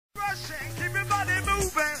Keep your body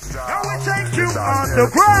moving. Now we take you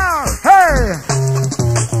underground. Hey.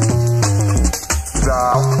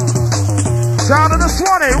 Sound of the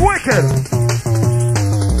Swanee, wicked.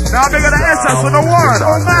 Now bigger the SS for the one,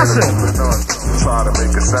 all massive. Try to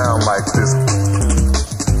make it sound like this.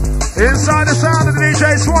 Inside the sound of the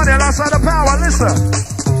DJ Swanee, and outside the power, listen.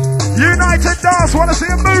 United Dance, wanna see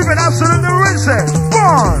it moving, absolutely rinsing.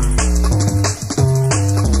 One.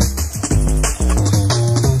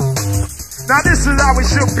 Now this is how it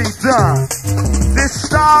should be done. This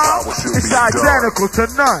style is identical to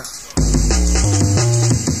none.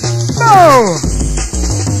 Boom!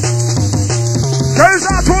 Goes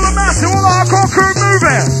out to all the massive, all the hardcore crew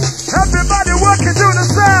moving. Everybody working to the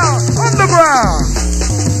sound, underground.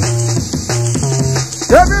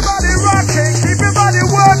 Everybody rocking, keep your body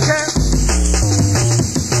working.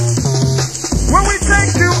 When we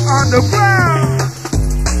take you underground.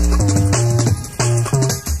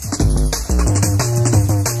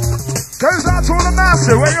 Goes out to all the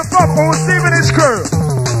massive, where you're from, all Stephen his crew.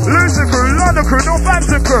 Lucy crew, London crew,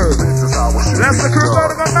 Northampton crew. That's the crew,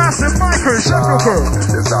 Birmingham massive, my crew, Sheffield crew.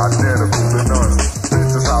 It's identical to none.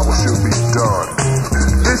 This is how it should be done.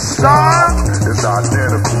 This style is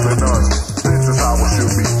identical to none. This is how it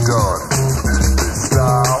should be done. This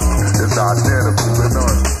style is identical to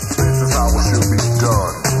none. This is how it should be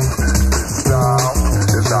done. This style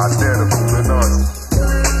is identical to none.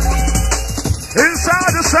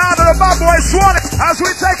 Inside the sound of the bad boy Swanee, as we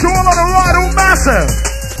take you all on a ride, all massive.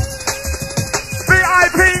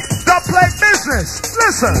 VIP, dub plate business.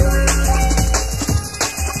 Listen.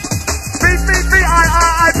 B-B-B-I-I-I-B-B-B-B-B.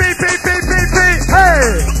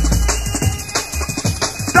 Hey.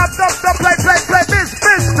 Dub plate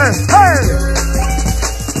business. Hey.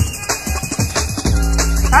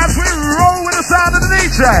 As we roll with the sound of the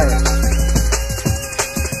DJ.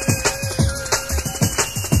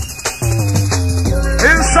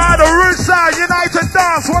 Inside the root sound, United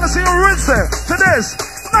Dance. Wanna see a rinsing to this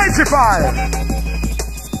 95.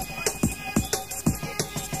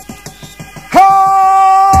 Oh!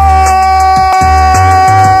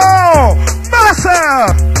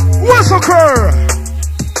 Massive! Whistle crew!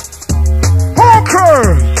 Horn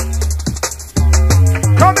crew!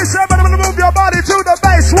 Come this seven to move your body to the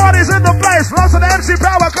bass. One is in the place. Lots of the MC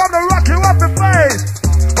power come to rock you up in place.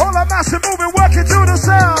 All the massive moving, working to the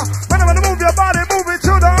sound. When I'm gonna move your body, moving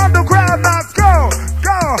to the underground. Now go,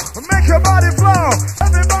 make your body flow.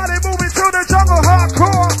 Everybody moving to the jungle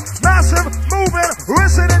hardcore. Massive moving,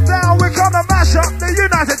 rinsing it down. We're gonna mash up the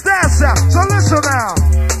United Dance sound. So listen now.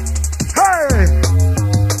 Hey,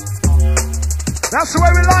 that's the way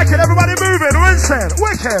we like it. Everybody moving, rinsing,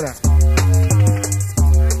 wicked.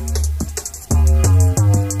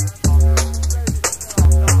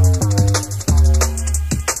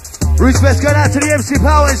 Respect going out to the MC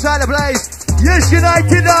Power inside the place. Yes,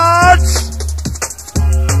 United Dance.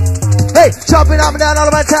 Hey, jumping up and down all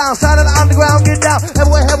over town. Sound of the underground, get down.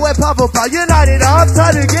 Everywhere, pop up. United Dance,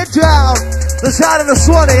 time to get down. The sound of the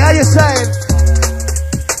Swanee, how you saying?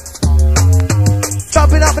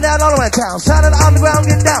 Jumping up and down all over town. Sound of the underground,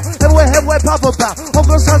 get down. Everywhere, pop up.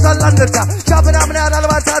 Uncle sounds of London town. Jumping up and down all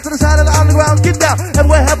over town to the sound of the underground, get down.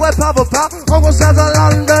 Everywhere, pop up. Uncle sounds of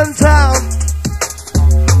London town.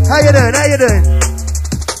 How you doing?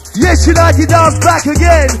 Yes, United Dance back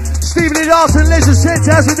again. Stephen E. Dawson, Lizard Sent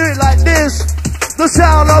as we do it like this. The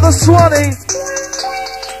sound of the Swanee.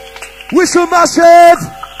 Whistle massive.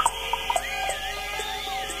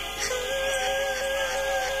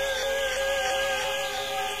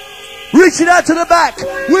 Reaching out to the back.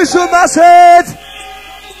 Whistle massive.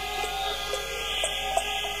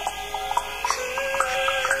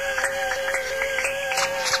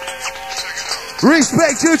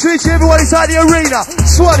 Respect you to each and everyone inside the arena.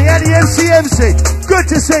 Swanee and the MC. Good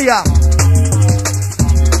to see ya.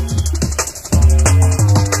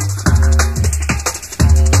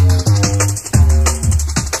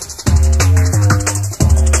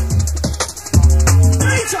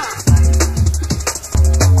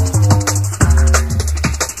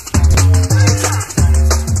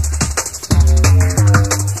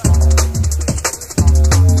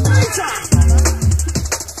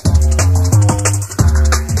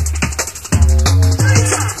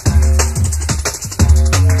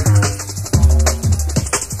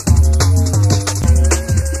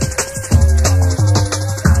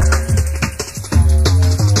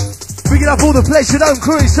 All the place, your own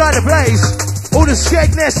crew inside the place. All the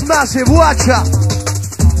Skegness massive, watch out.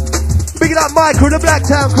 Big it up Michael, the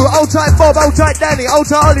Blacktown crew. Old tight Bob, old tight Danny, old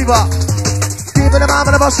tight Oliver. Giving them arm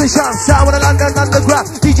and a boss a chance. Sound with a London underground.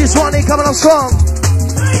 DJ Swanee coming on strong.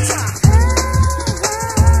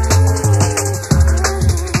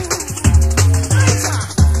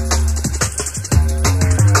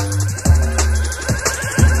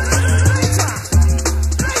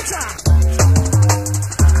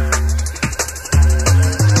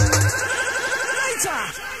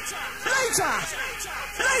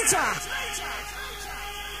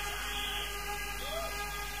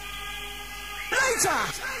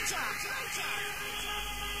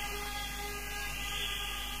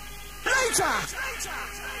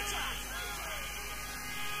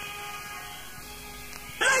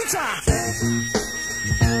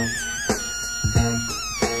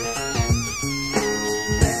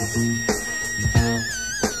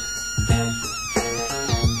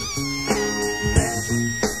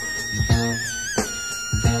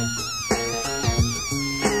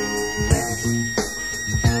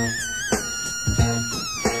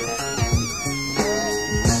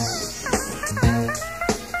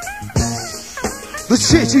 The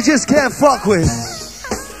shit you just can't fuck with.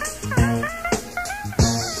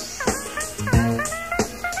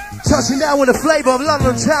 Touching down with the flavour of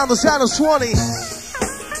London town, the sound of Swanee.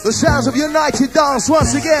 The sounds of United Dance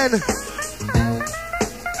once again.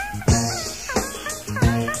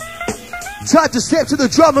 Time to step to the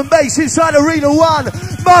drum and bass inside Arena 1.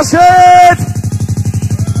 Mustard!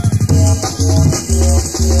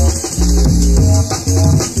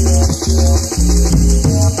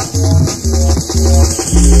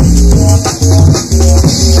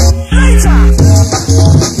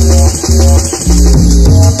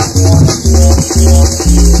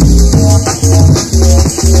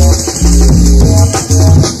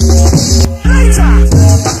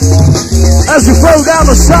 As you throw down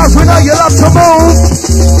the stars, we know you love to move.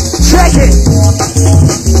 Check it.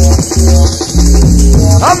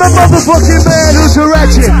 I'm a motherfucking man who's a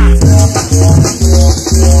wretched.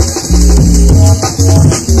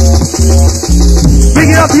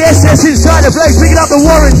 Picking up the SS inside the place, picking up the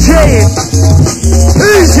Warren G.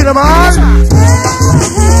 Easy, man.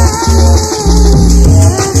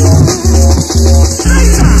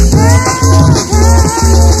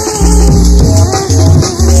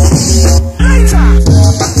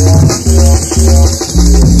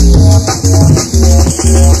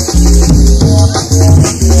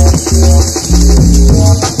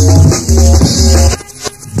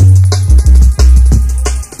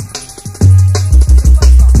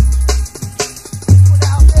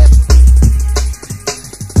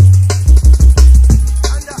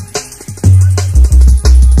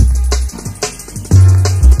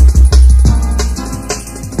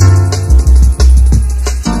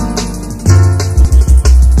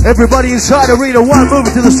 Everybody inside Arena 1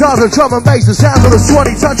 moving to the sounds of drum and bass, the sounds of the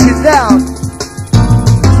Swanee touching down.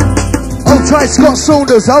 Hold tight Scott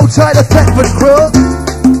Saunders, hold tight the Thetford crew.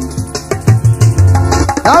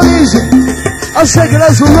 How easy? I'm shaking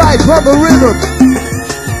those right from the rhythm.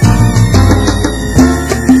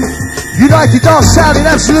 United Dance sounding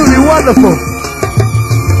absolutely wonderful.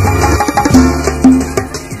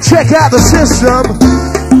 Check out the system.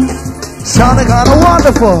 Sounding kinda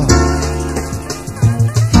wonderful.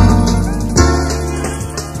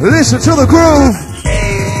 Listen to the groove.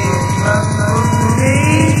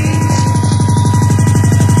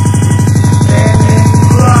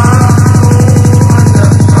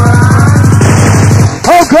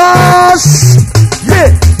 Oh gosh, yeah,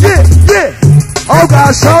 yeah, yeah. Oh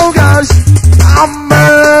gosh, I'm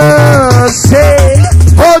mercy.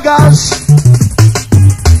 Oh gosh,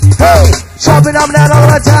 hey, chopping up and down all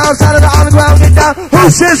the town, side of the underground, get down. Who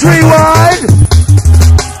says rewind?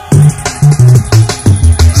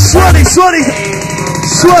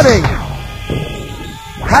 Swanee.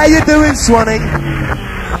 How you doing, Swanee?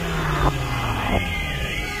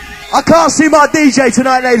 I can't see my DJ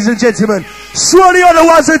tonight, ladies and gentlemen. Swanee on the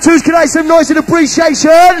ones and twos. Can I have some noise and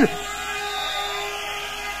appreciation?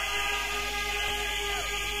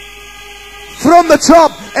 From the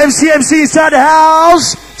top, MC inside the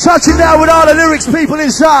house. Touching down with all the lyrics people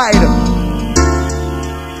inside.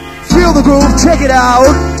 Feel the groove, check it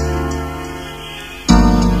out.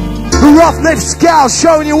 The Roughneck Scout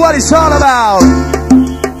showing you what it's all about.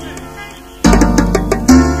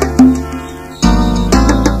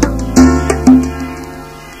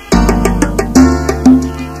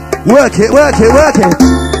 Work it, work it, work it.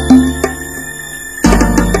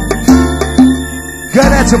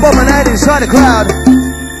 Going out to Bob and Andy inside the crowd.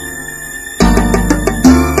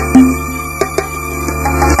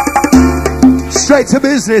 Straight to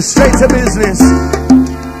business, straight to business.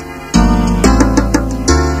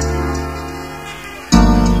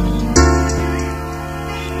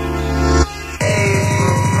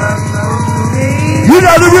 You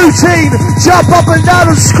know the routine, jump up and down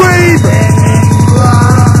and scream.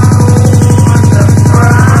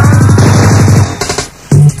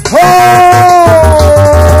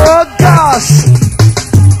 Oh gosh.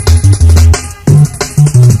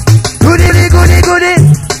 Goody, goody, goody.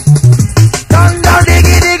 Down, down,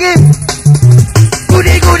 diggy, diggy.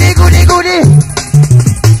 Goody, goody, goody.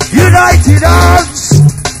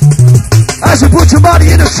 Put your body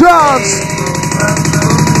in a trance.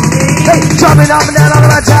 Hey, jumping up and down all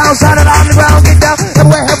around town, standing on the ground, get down,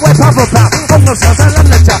 everywhere, everywhere, pump up, pump. On the south side,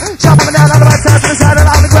 London town. Jumping down all around town, standing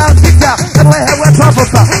on the ground, get down, everywhere, everywhere, pump up,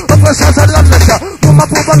 pump. On the south side, London town. Put my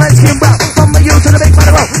poop on my skin brown, from the youth to the big money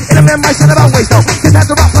road. In the man, my son about waist though. Just have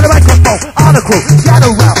to rock for the microphone. Article, shadow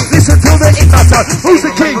round. Listen to the ignorant. Who's the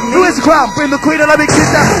king? Who is the crown? Bring the queen and let me kiss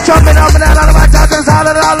down. Jumping up and down all around town,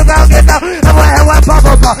 standing on the ground, get down, everywhere, everywhere, pump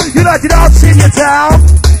up, pump. You like to dance in your town?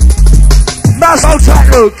 Mouse on track,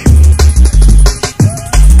 look.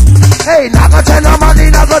 Hey, not gonna tell nobody,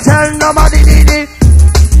 not gonna tell nobody, dee.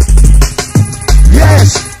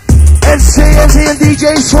 Yes, MC and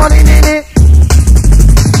DJ Swanee, dee.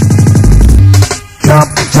 Jump,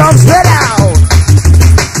 spread out.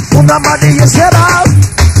 Una body, you set out.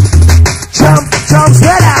 Jump,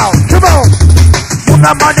 spread out. Come on.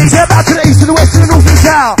 Una body, step out to the east, to the west, to the north and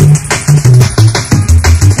south.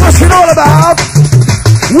 What's it all about?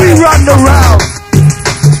 We run the round.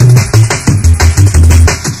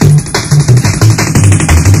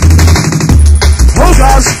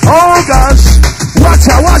 Oh gosh, watch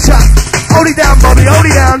out, hold it down, Bobby, hold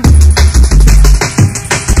it down.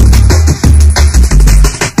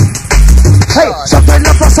 Hey, something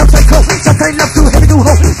love for something cool, something love too heavy to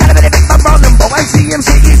hold. Gotta be the big man round and bow, and CMC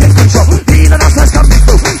is in control. Being an us coming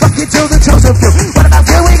through, rock it till the chosen few. What about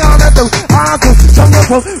here we gonna do? Uncle, jungle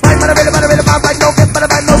crew, right by the rhythm, right no get, but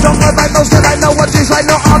I no jungle, right no step, I know what is right,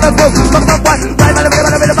 no other crew. Right by the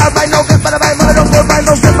rhythm, right no get, but I no jungle, right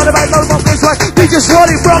no step, but I no what is right. We just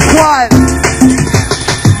want it rock quiet.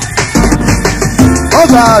 Oh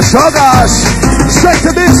gosh, straight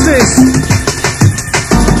to business.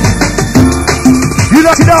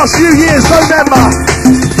 United Arts New Year's, remember.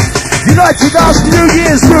 United Arts New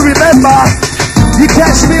Year's, do remember. You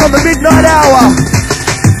catch me on the midnight hour.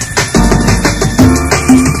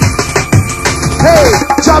 Hey,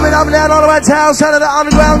 jumping up and down all around town, sound of the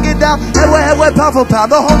underground, get down, everywhere, powerful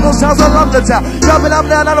pound. The Hong sounds of London town. Jumping up and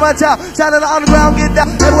down all around town, sound of the underground, get down,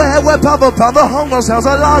 everywhere, powerful pound. The Hong sounds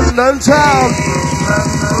of London town.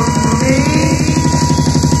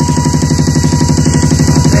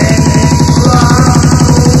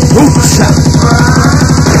 Hoocha,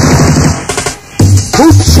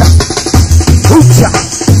 hoocha, hoocha.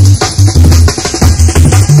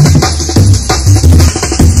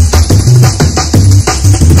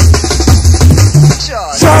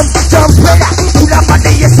 Jump, spread out. Pull up on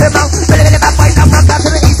the yes, out. Better get back right now, from down to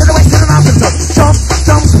the east, to the west, to the north and south.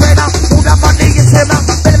 Jump, spread out. Pull up on the yes, out.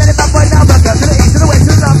 Better get back right now, from down to the east, to the west,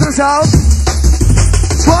 to the north and the south.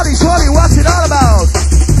 Swatty, what's it all about?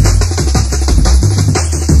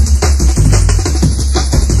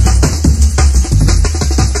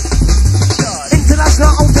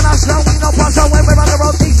 International, we know pass when we're on the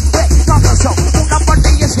road east, west, north and south. Pull up on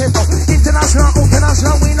the yes, International,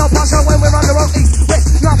 we know pass when we're on the road east,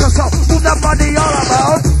 west, north and south. Who the money all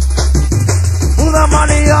about? Who the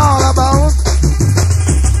money all about?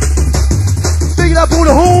 Big up all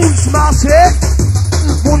the horns, Marcy.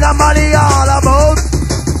 Who the money all about?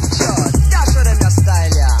 Sure, that's what them your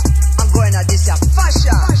style, yeah. I'm going at this, yeah,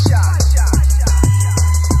 fashion.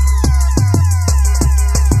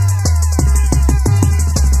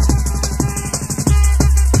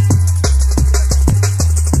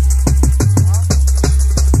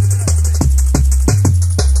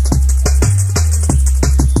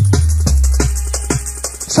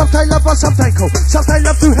 Sometimes love or sometimes cold. Sometimes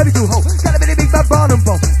love too heavy to hold. Gotta be the big bad barn and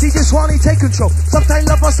bone. DJ Swanee take control. Sometimes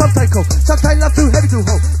love or sometimes cold. Sometimes love too heavy to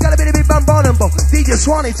hold. Gotta be the big bad barn and bone. DJ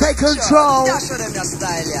Swanee take control. That's what them your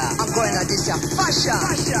style, yeah. I'm going at this, yeah, fashion.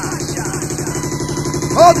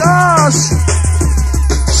 Oh gosh,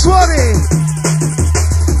 Swanee,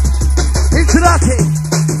 Intonati.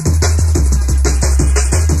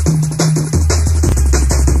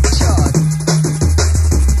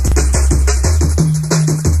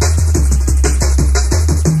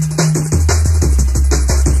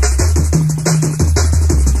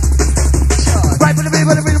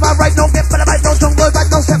 Right, no get, but I might know some good, but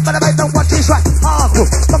no step, but I might know what is right. Cool,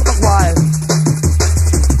 fuck wild.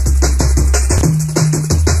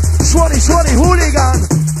 Swanee, hooligan.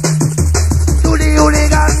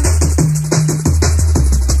 Hooligan.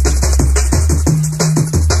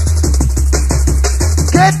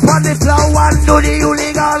 Get on the floor and do the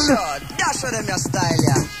hooligan. Sure, that's what them your style,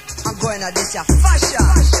 yeah. I'm going at this, yeah,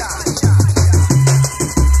 fashion.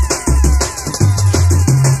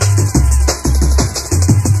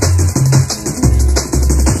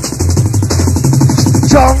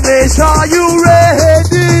 Junglers, are you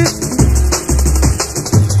ready?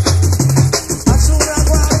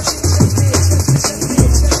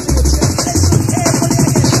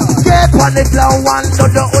 Get on the floor, one to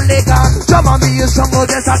the hooligan. Drum and bass jungle,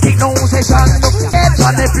 just a kick no session. Head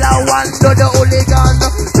on the floor, one to the hooligan.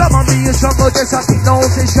 Drum and bass jungle, just a kick no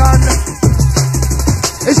session.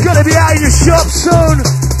 It's gonna be out in your shop soon.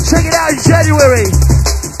 Check it out in January.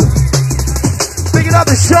 Picking up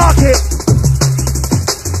the shark hit.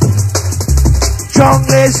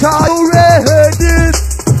 Junglers, are you ready?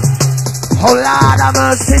 Oh Lord, I'm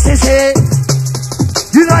a sissy.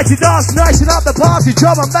 United dance, nicing up the party.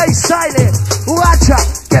 Drum and bass silent. Watcha,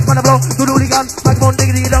 get on the blow, do the hooligan. Microphone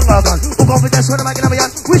diggity, don't go gun. Who go with this one, I'm making a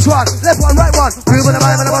yan. Which one? Left one, right one. Real with the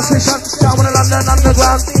vibe and the bus station. Down with the London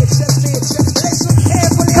underground.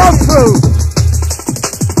 Come through.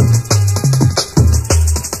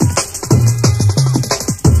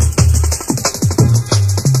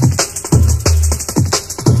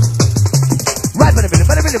 Right by the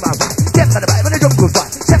rhythm, man. Get by the vibe and the jungle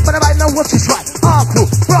vibe. Check by the vibe, now watch this right. Hardcore,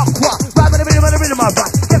 rock, what? Right by the rhythm and the rhythm, man.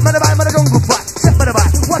 Get by the vibe and the jungle vibe. Check by the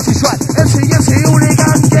vibe, watch this right. MC,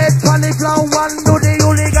 hooligan. Get on the floor, one to the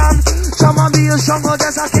hooligan. Some of me is stronger,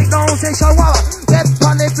 just a kick down, say so wow. Get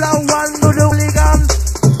on the floor, one to the hooligan.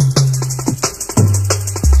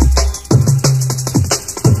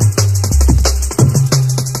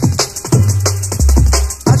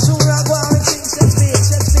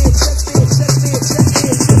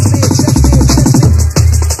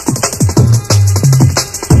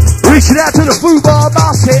 Reaching out to the food bar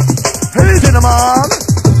basket. Who's in the man?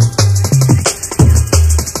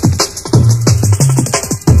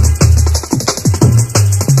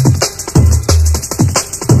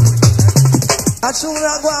 I told her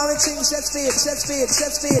I go out and sing set speed. Listen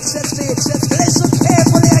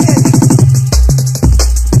carefully again.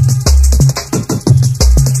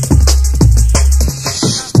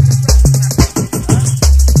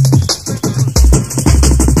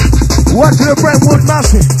 What to the Brentwood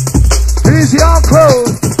Massive? Here's the encore.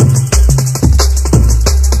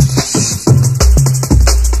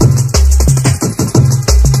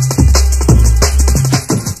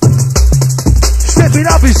 Stepping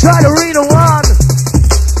up inside Arena 1.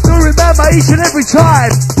 Do remember each and every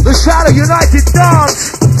time the Shadow United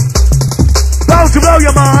dance. Bound to blow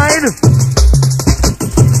your mind.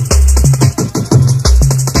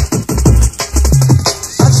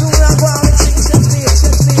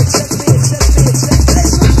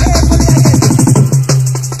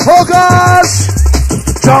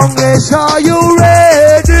 Junglers, are you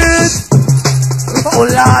ready? Oh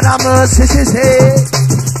Lord, I'm a sissy.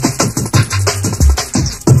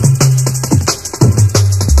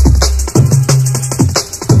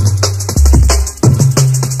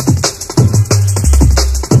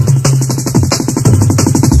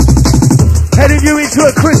 Heading you into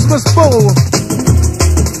a Christmas ball.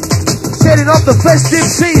 Setting up the festive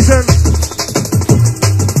season.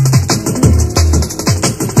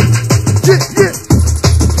 Yeah.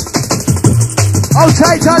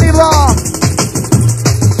 Okay, Tony Law.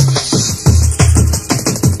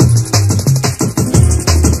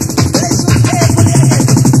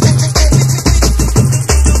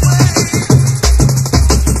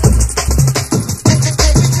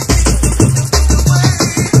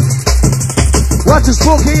 What is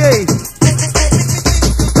Spooky E?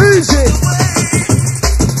 Who's it?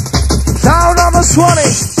 Down on the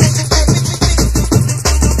Swanee.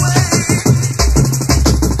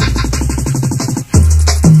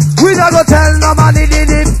 We not go tell nobody did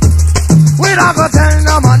it. We not go tell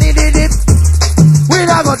nobody did it. We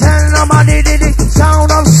not go tell nobody did it.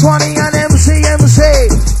 Sound of Swanee and MC.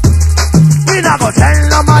 We not go tell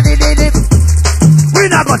nobody did it. We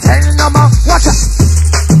not go tell nobody. Watch out.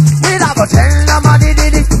 We not go tell nobody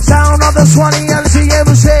did it. Sound of the Swanee and MC.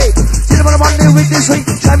 See them on a Monday with this week.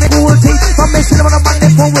 Try me cool teeth. From me see them on a Monday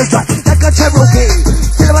for wheel drive. Like a Cherokee.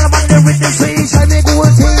 See them on a Monday with this week. Try me cool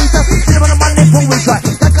teeth. See them on a Monday for wheel drive.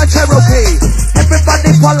 Cherokee,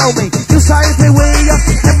 everybody follow me. You sign the way,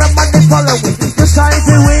 everybody follow me. You sign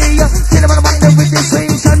the way, see them on the Monday with this way.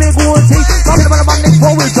 Tell me good tea, see them on the Monday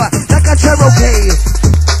forward drive. Like a Cherokee,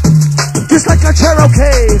 just like a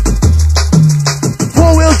Cherokee.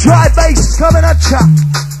 4-wheel drive bass coming at ya.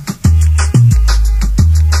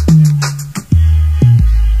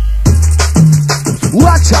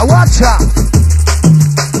 Watcha.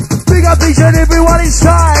 Big up each and everyone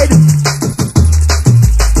inside.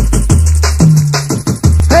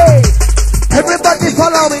 Everybody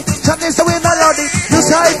follow me, something's the way melody. You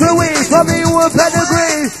side the way, from me you will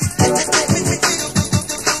pedigree.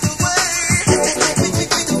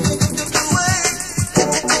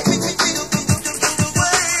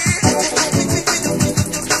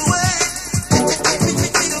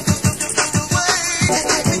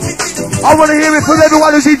 I want to hear it from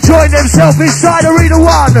everyone who's enjoying themselves inside Arena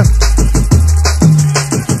 1.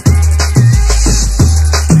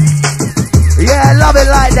 love it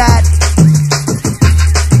like that.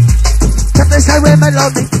 Check this out with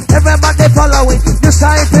melody, everybody following. This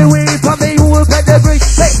time for we, for me who will pay the break.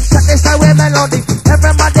 Hey, check this out with melody,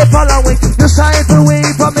 everybody following. This time for we,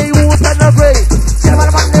 for me who will pay the break. Tell me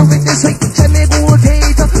about the with this week, tell me good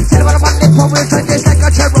heat. Tell me about the power, turn this like a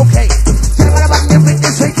Cherokee. Tell me about the with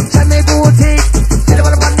this week, tell me good heat. Tell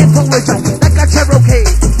me about the power, turn like a Cherokee.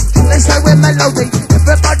 Check this out with melody,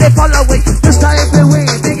 everybody following. This time for we,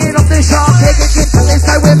 digging up the shark, take it, check this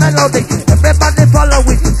out with melody, everybody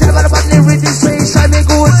following. Tell me about the with this week, tell me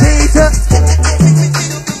good heat.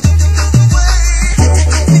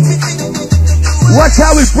 Watch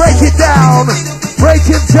how we break it down. Break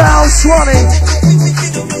it down, Swanee.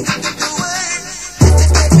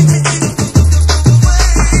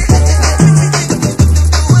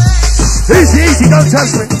 Easy, easy, don't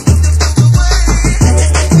touch me.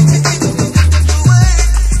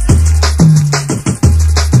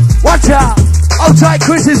 Watch out. Old tight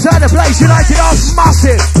Chris inside the place. United Arts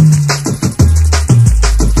massive.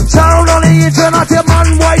 Sound on the internet, your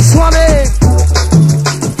man, white Swanee.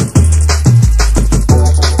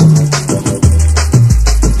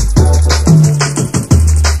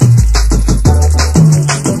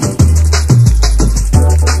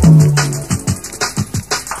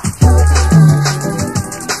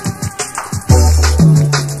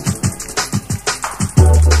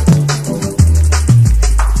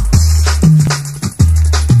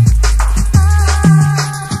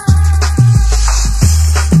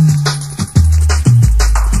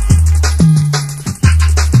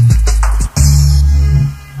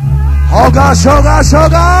 Oh gosh, oh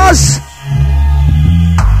gosh!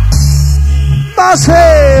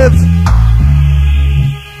 Massive!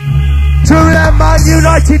 To remember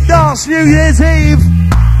United Dance New Year's Eve.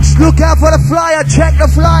 Just look out for the flyer, check the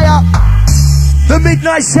flyer. The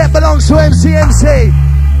midnight set belongs to MCMC.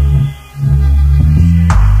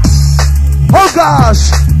 Oh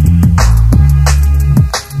gosh!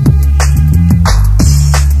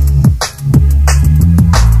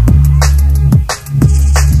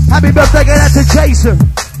 Happy birthday going out to Jason.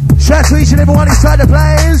 Shout to each and everyone inside the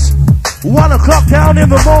place. 1 o'clock down in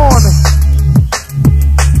the morn.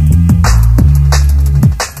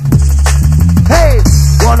 Hey,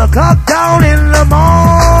 1 o'clock down in the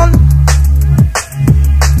morn.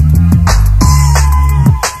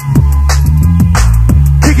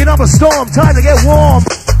 Kicking up a storm, time to get warm.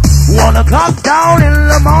 1 o'clock down in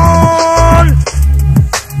the morn.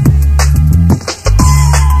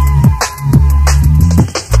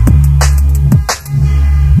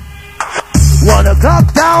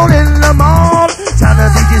 O'clock down in the morn. Time to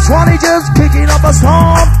DJ Swanee just kicking up a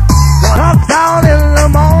storm. 1 o'clock down in the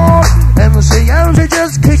morn. MCMC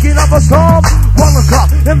just kicking up a storm. 1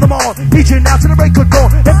 o'clock in the morn. DJ now to the break of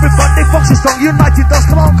dawn. Everybody function strong. United does.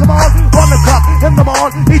 Come on, come on. 1 o'clock in the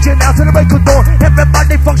morn. DJ now to the break of dawn.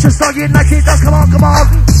 Everybody function strong. United does. Come on, come on.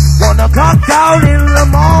 1 o'clock down in the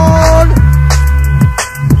morn.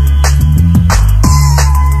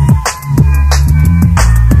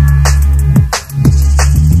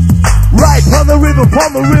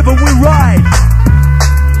 Upon the river we ride.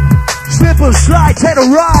 Slip and slide, take a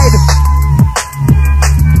ride.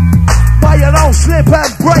 But you don't slip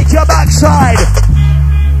and break your backside.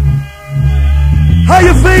 How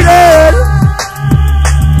you feeling?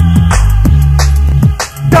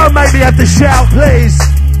 Don't make me have to shout, please.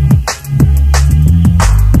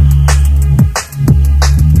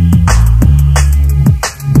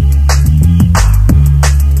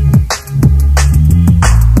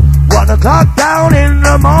 O'clock down in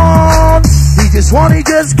the morn. He just wanted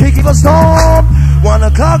just kicking a storm. 1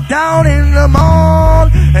 o'clock down in the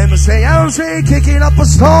morn. MCMC kicking up a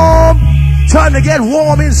storm. Time to get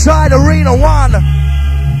warm inside Arena 1.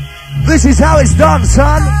 This is how it's done,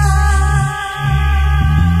 son.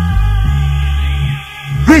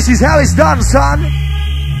 This is how it's done, son.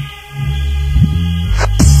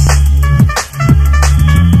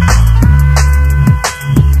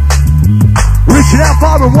 Reaching out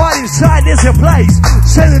far and wide inside this your place.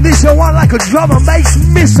 Sending this your one like a drum and bass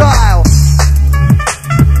missile.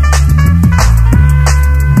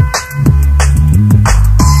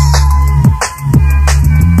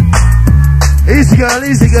 Easy girl,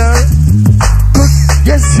 easy girl. Good,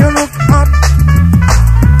 yes you look hot.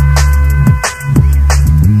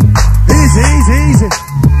 Easy, easy, easy.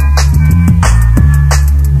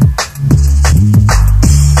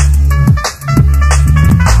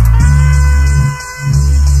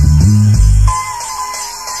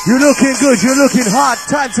 You're looking good, you're looking hot.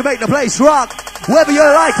 Time to make the place rock, whether you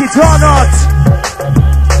like it or not.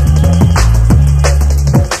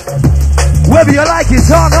 Whether you like it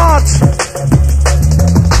or not.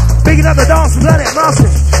 Big Picking up the dance planet massive.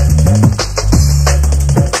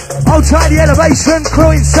 I'll try the elevation crew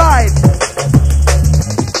inside.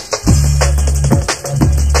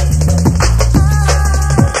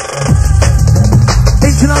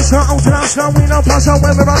 International, we know pass on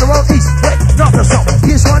when we're on the road. East, west, north and south.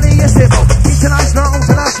 This one is Stable. International,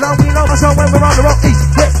 we know pass on when we're on the road. East,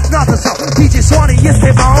 west, north and south. DJ Swanee, yes,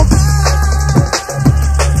 Stable.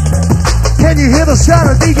 Can you hear the sound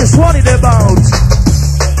of DJ Swanee, they're bound?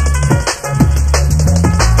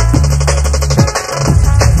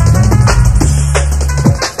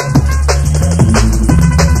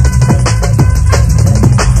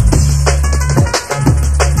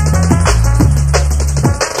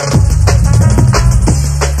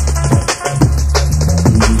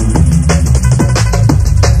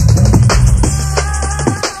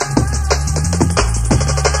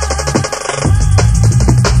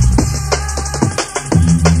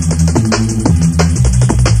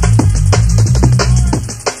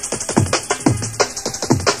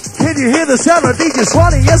 The sound of DJ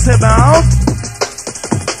Swanee, yes, about.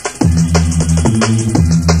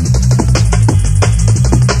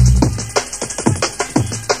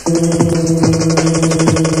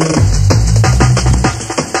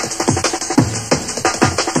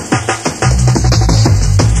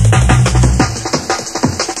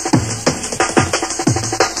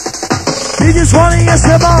 DJ Swanee, yes,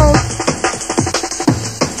 about.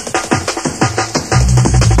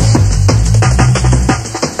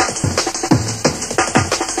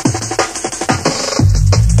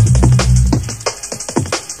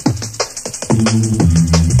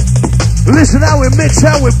 Listen how we mix,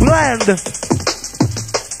 how we blend.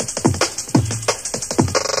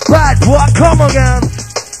 Bad boy, come again.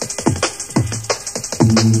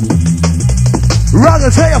 Run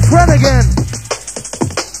and tell your friend again.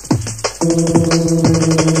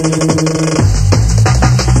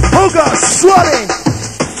 Hooga, Swanee.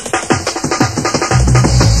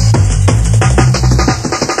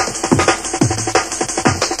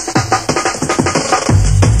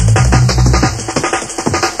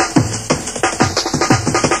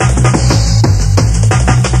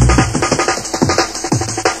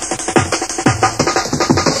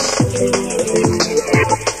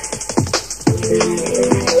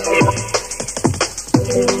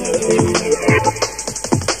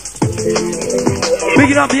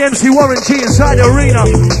 Bigging up the MC Warren G inside the arena.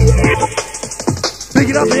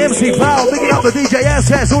 Bigging up the MC Powell. Bigging up the DJ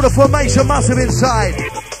SS. All the formation massive inside.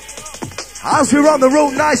 As we run the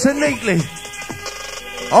route nice and neatly.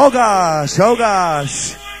 Oh gosh, oh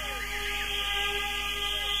gosh.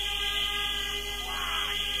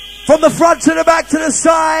 From the front to the back to the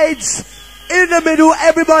sides. In the middle,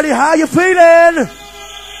 everybody, how you feeling?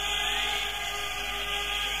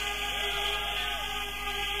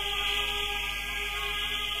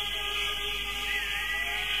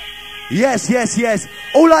 Yes, yes, yes.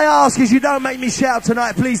 All I ask is you don't make me shout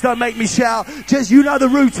tonight. Please don't make me shout. Just, you know the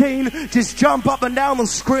routine. Just jump up and down and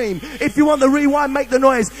scream. If you want the rewind, make the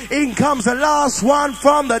noise. In comes the last one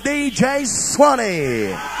from the DJ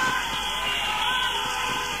Swanee.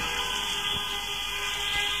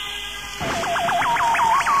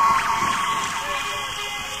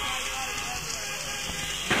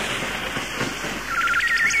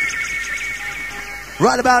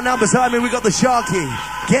 Right about now beside me, we got the Sharky.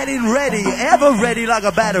 Getting ready, ever ready like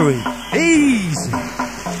a battery. Easy.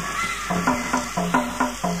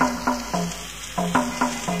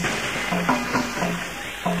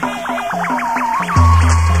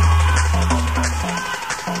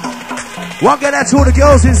 One get out to all the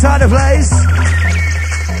girls inside the place.